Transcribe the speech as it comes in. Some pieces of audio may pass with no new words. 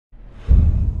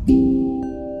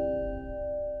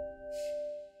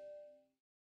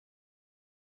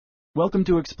Welcome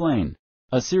to Explain,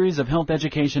 a series of health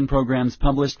education programs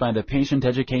published by the Patient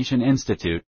Education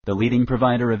Institute, the leading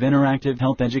provider of interactive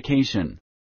health education.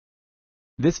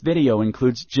 This video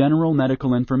includes general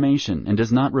medical information and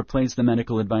does not replace the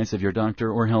medical advice of your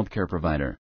doctor or healthcare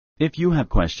provider. If you have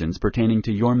questions pertaining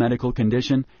to your medical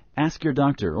condition, ask your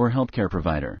doctor or healthcare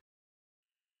provider.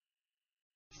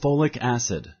 Folic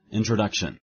acid.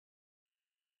 Introduction.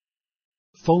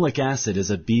 Folic acid is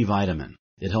a B vitamin.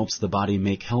 It helps the body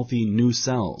make healthy new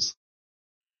cells.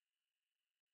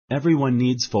 Everyone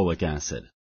needs folic acid.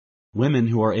 Women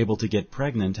who are able to get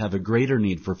pregnant have a greater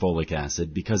need for folic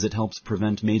acid because it helps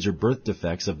prevent major birth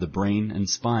defects of the brain and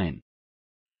spine.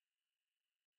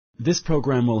 This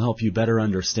program will help you better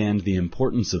understand the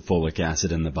importance of folic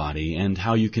acid in the body and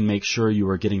how you can make sure you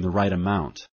are getting the right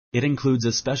amount. It includes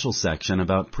a special section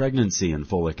about pregnancy and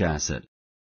folic acid.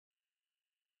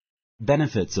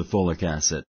 Benefits of folic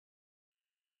acid.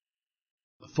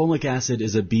 Folic acid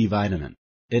is a B vitamin.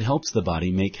 It helps the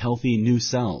body make healthy new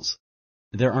cells.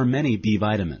 There are many B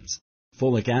vitamins.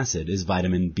 Folic acid is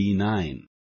vitamin B9.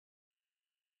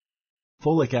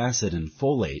 Folic acid and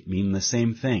folate mean the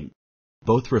same thing.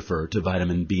 Both refer to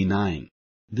vitamin B9.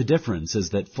 The difference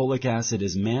is that folic acid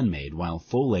is man-made while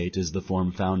folate is the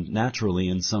form found naturally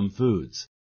in some foods.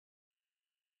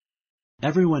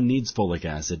 Everyone needs folic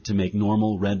acid to make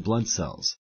normal red blood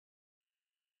cells.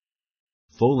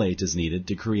 Folate is needed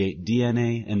to create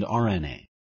DNA and RNA.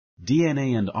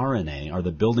 DNA and RNA are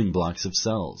the building blocks of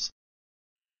cells.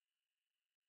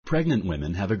 Pregnant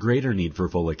women have a greater need for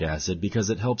folic acid because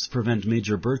it helps prevent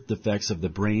major birth defects of the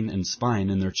brain and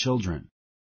spine in their children.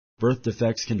 Birth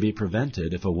defects can be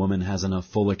prevented if a woman has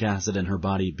enough folic acid in her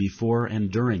body before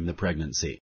and during the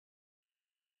pregnancy.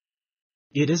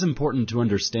 It is important to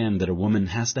understand that a woman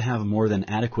has to have more than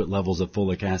adequate levels of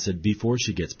folic acid before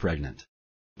she gets pregnant.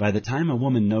 By the time a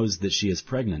woman knows that she is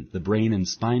pregnant, the brain and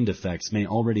spine defects may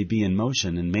already be in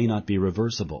motion and may not be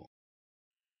reversible.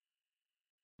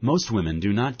 Most women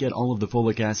do not get all of the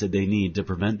folic acid they need to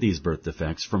prevent these birth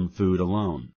defects from food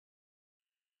alone.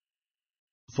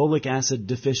 Folic acid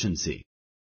deficiency.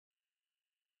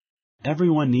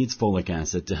 Everyone needs folic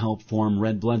acid to help form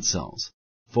red blood cells.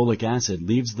 Folic acid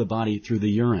leaves the body through the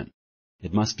urine.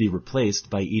 It must be replaced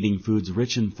by eating foods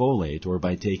rich in folate or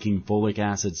by taking folic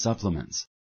acid supplements.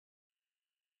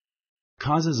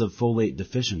 Causes of folate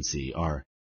deficiency are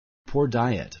poor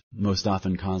diet, most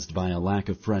often caused by a lack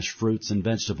of fresh fruits and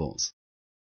vegetables,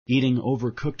 eating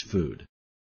overcooked food,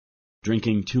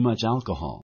 drinking too much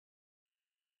alcohol.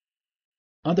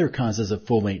 Other causes of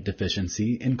folate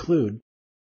deficiency include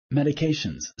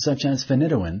medications such as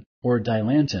phenytoin or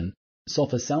dilantin,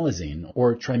 sulfasalazine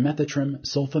or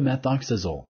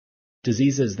trimethoprim-sulfamethoxazole,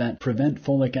 diseases that prevent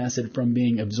folic acid from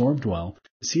being absorbed well,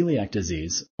 celiac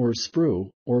disease or sprue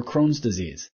or Crohn's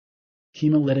disease,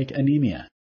 hemolytic anemia.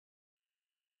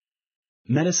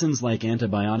 Medicines like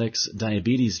antibiotics,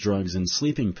 diabetes drugs, and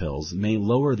sleeping pills may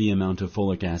lower the amount of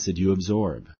folic acid you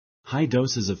absorb. High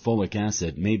doses of folic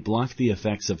acid may block the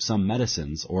effects of some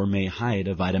medicines or may hide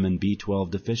a vitamin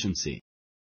B12 deficiency.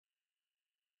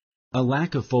 A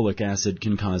lack of folic acid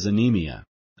can cause anemia.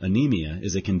 Anemia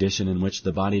is a condition in which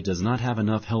the body does not have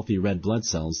enough healthy red blood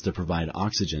cells to provide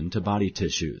oxygen to body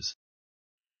tissues.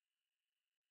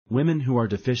 Women who are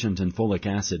deficient in folic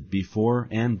acid before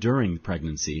and during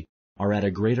pregnancy are at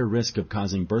a greater risk of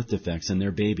causing birth defects in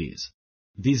their babies.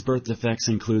 These birth defects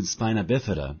include spina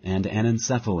bifida and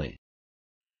anencephaly.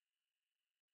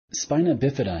 Spina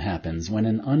bifida happens when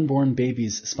an unborn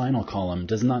baby's spinal column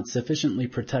does not sufficiently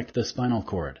protect the spinal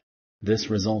cord.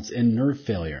 This results in nerve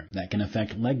failure that can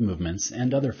affect leg movements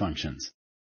and other functions.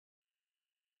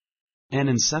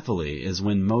 Anencephaly is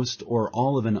when most or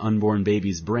all of an unborn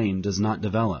baby's brain does not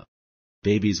develop.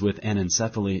 Babies with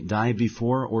anencephaly die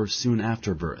before or soon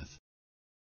after birth.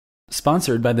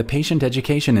 Sponsored by the Patient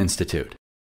Education Institute.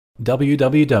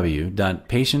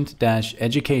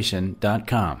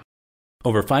 www.patient-education.com.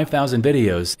 Over 5,000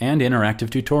 videos and interactive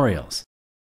tutorials.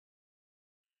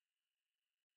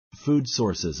 Food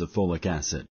sources of folic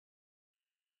acid.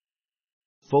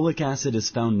 Folic acid is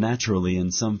found naturally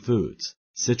in some foods.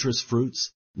 Citrus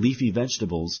fruits, leafy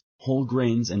vegetables, whole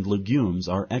grains, and legumes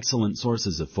are excellent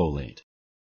sources of folate.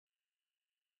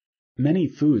 Many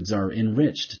foods are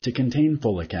enriched to contain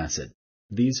folic acid.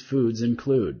 These foods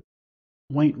include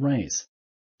white rice,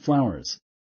 flours,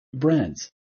 breads.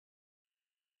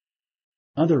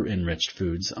 Other enriched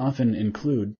foods often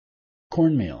include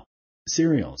cornmeal,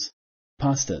 cereals,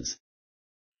 pastas.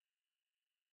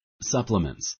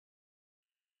 Supplements.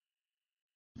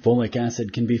 Folic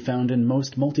acid can be found in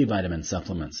most multivitamin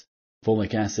supplements.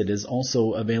 Folic acid is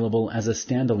also available as a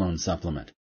standalone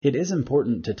supplement. It is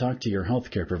important to talk to your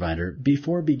healthcare provider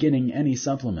before beginning any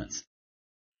supplements.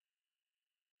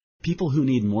 People who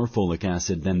need more folic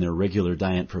acid than their regular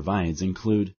diet provides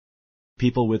include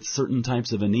people with certain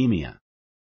types of anemia,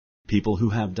 people who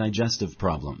have digestive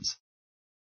problems,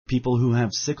 people who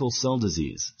have sickle cell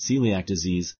disease, celiac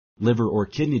disease, liver or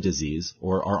kidney disease,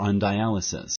 or are on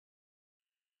dialysis.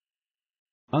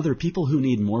 Other people who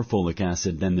need more folic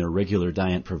acid than their regular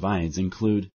diet provides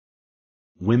include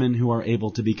women who are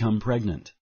able to become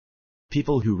pregnant,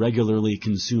 people who regularly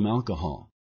consume alcohol,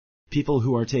 people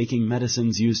who are taking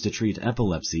medicines used to treat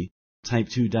epilepsy, type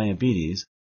 2 diabetes,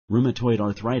 rheumatoid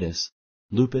arthritis,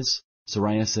 lupus,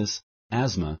 psoriasis,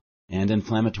 asthma, and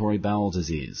inflammatory bowel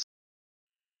disease.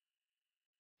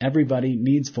 Everybody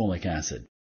needs folic acid.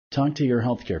 Talk to your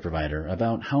healthcare provider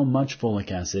about how much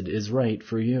folic acid is right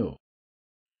for you.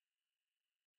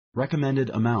 Recommended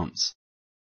amounts.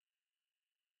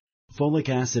 Folic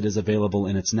acid is available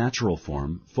in its natural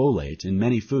form, folate, in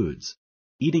many foods.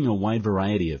 Eating a wide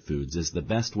variety of foods is the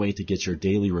best way to get your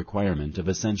daily requirement of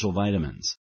essential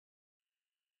vitamins.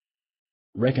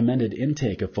 Recommended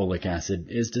intake of folic acid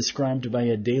is described by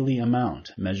a daily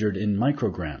amount measured in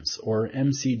micrograms or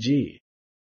mcg.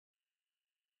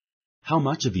 How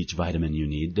much of each vitamin you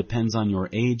need depends on your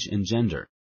age and gender.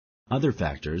 Other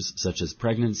factors, such as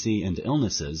pregnancy and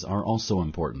illnesses, are also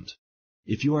important.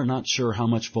 If you are not sure how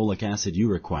much folic acid you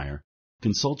require,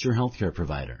 consult your healthcare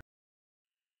provider.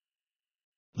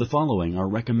 The following are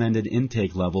recommended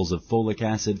intake levels of folic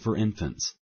acid for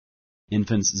infants.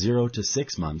 Infants 0 to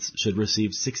 6 months should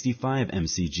receive 65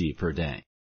 mcg per day.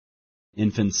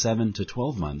 Infants 7 to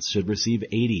 12 months should receive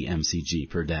 80 mcg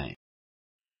per day.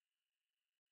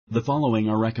 The following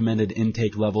are recommended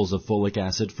intake levels of folic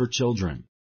acid for children.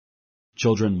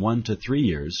 Children 1 to 3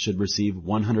 years should receive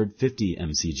 150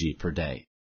 mcg per day.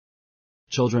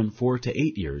 Children 4 to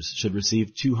 8 years should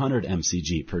receive 200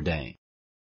 mcg per day.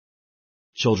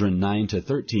 Children 9 to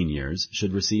 13 years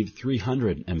should receive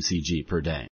 300 mcg per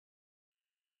day.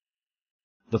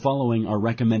 The following are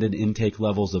recommended intake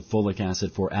levels of folic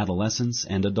acid for adolescents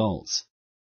and adults.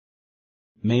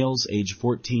 Males age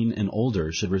 14 and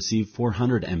older should receive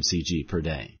 400 mcg per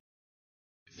day.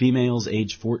 Females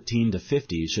age 14 to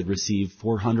 50 should receive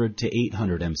 400 to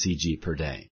 800 mcg per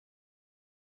day.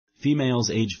 Females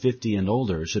age 50 and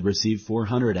older should receive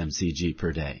 400 mcg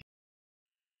per day.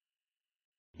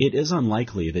 It is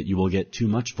unlikely that you will get too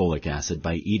much folic acid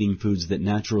by eating foods that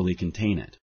naturally contain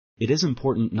it. It is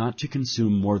important not to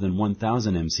consume more than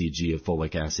 1,000 mcg of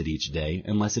folic acid each day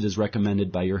unless it is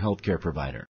recommended by your healthcare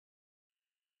provider.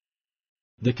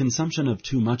 The consumption of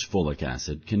too much folic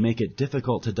acid can make it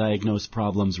difficult to diagnose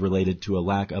problems related to a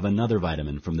lack of another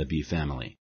vitamin from the B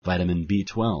family, vitamin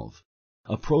B12.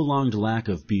 A prolonged lack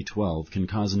of B12 can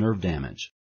cause nerve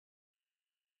damage.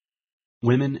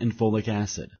 Women and folic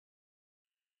acid.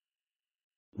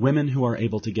 Women who are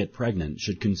able to get pregnant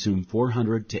should consume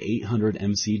 400 to 800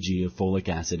 mcg of folic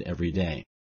acid every day.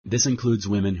 This includes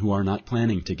women who are not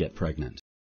planning to get pregnant.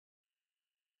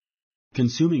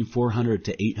 Consuming 400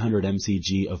 to 800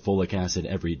 mcg of folic acid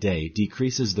every day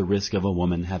decreases the risk of a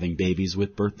woman having babies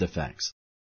with birth defects.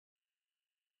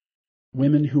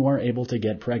 Women who are able to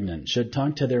get pregnant should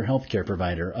talk to their healthcare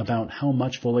provider about how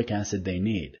much folic acid they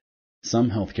need.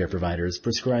 Some healthcare providers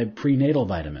prescribe prenatal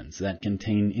vitamins that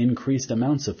contain increased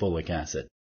amounts of folic acid.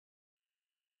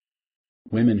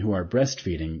 Women who are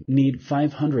breastfeeding need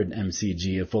 500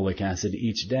 mcg of folic acid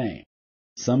each day.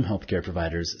 Some healthcare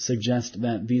providers suggest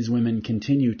that these women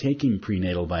continue taking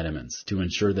prenatal vitamins to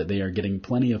ensure that they are getting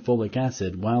plenty of folic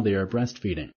acid while they are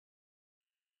breastfeeding.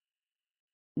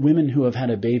 Women who have had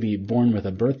a baby born with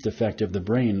a birth defect of the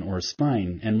brain or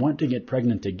spine and want to get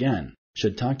pregnant again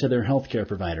should talk to their healthcare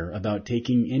provider about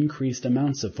taking increased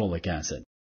amounts of folic acid.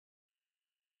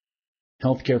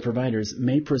 Healthcare providers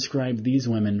may prescribe these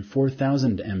women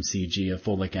 4,000 mcg of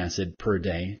folic acid per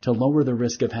day to lower the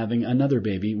risk of having another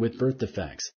baby with birth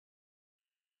defects.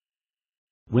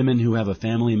 Women who have a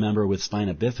family member with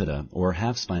spina bifida or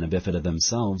have spina bifida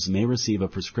themselves may receive a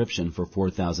prescription for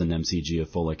 4,000 mcg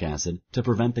of folic acid to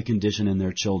prevent the condition in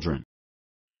their children.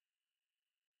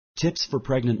 Tips for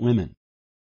pregnant women.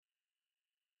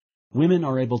 Women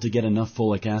are able to get enough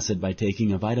folic acid by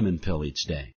taking a vitamin pill each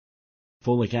day.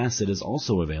 Folic acid is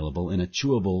also available in a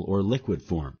chewable or liquid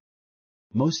form.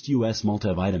 Most U.S.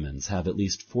 multivitamins have at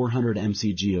least 400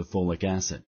 mcg of folic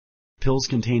acid. Pills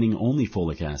containing only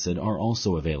folic acid are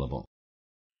also available.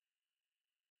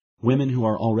 Women who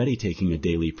are already taking a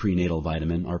daily prenatal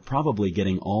vitamin are probably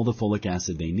getting all the folic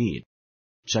acid they need.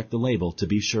 Check the label to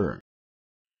be sure.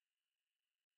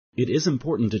 It is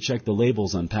important to check the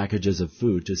labels on packages of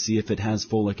food to see if it has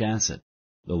folic acid.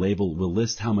 The label will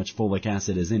list how much folic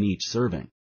acid is in each serving.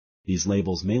 These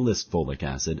labels may list folic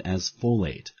acid as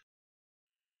folate.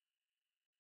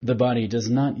 The body does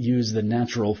not use the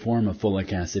natural form of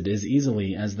folic acid as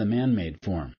easily as the man-made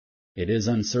form. It is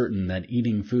uncertain that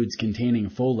eating foods containing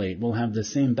folate will have the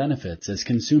same benefits as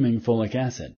consuming folic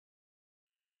acid.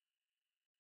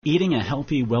 Eating a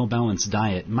healthy, well-balanced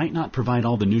diet might not provide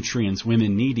all the nutrients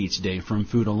women need each day from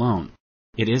food alone.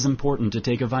 It is important to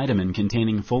take a vitamin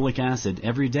containing folic acid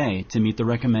every day to meet the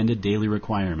recommended daily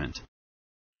requirement.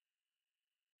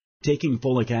 Taking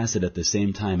folic acid at the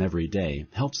same time every day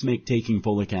helps make taking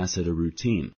folic acid a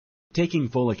routine. Taking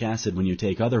folic acid when you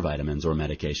take other vitamins or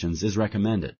medications is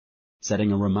recommended.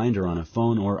 Setting a reminder on a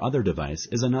phone or other device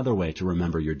is another way to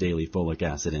remember your daily folic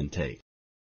acid intake.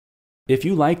 If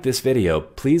you like this video,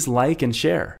 please like and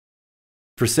share.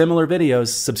 For similar videos,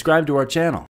 subscribe to our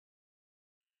channel.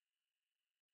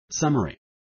 Summary.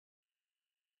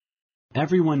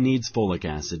 Everyone needs folic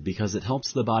acid because it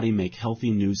helps the body make healthy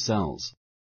new cells.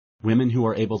 Women who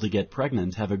are able to get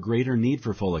pregnant have a greater need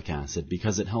for folic acid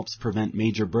because it helps prevent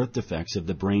major birth defects of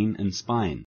the brain and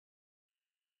spine.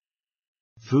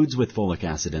 Foods with folic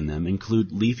acid in them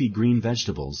include leafy green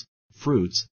vegetables,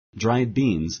 fruits, dried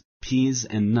beans, peas,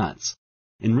 and nuts.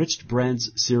 Enriched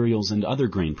breads, cereals, and other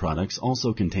grain products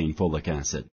also contain folic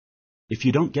acid. If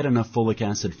you don't get enough folic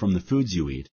acid from the foods you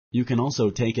eat, you can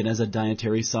also take it as a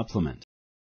dietary supplement.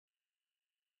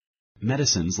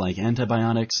 Medicines like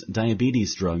antibiotics,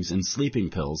 diabetes drugs, and sleeping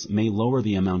pills may lower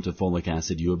the amount of folic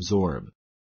acid you absorb.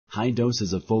 High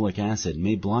doses of folic acid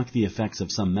may block the effects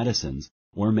of some medicines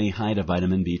or may hide a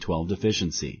vitamin B12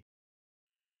 deficiency.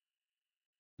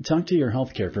 Talk to your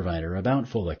healthcare provider about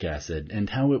folic acid and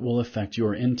how it will affect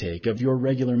your intake of your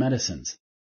regular medicines.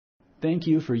 Thank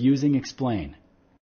you for using Explain.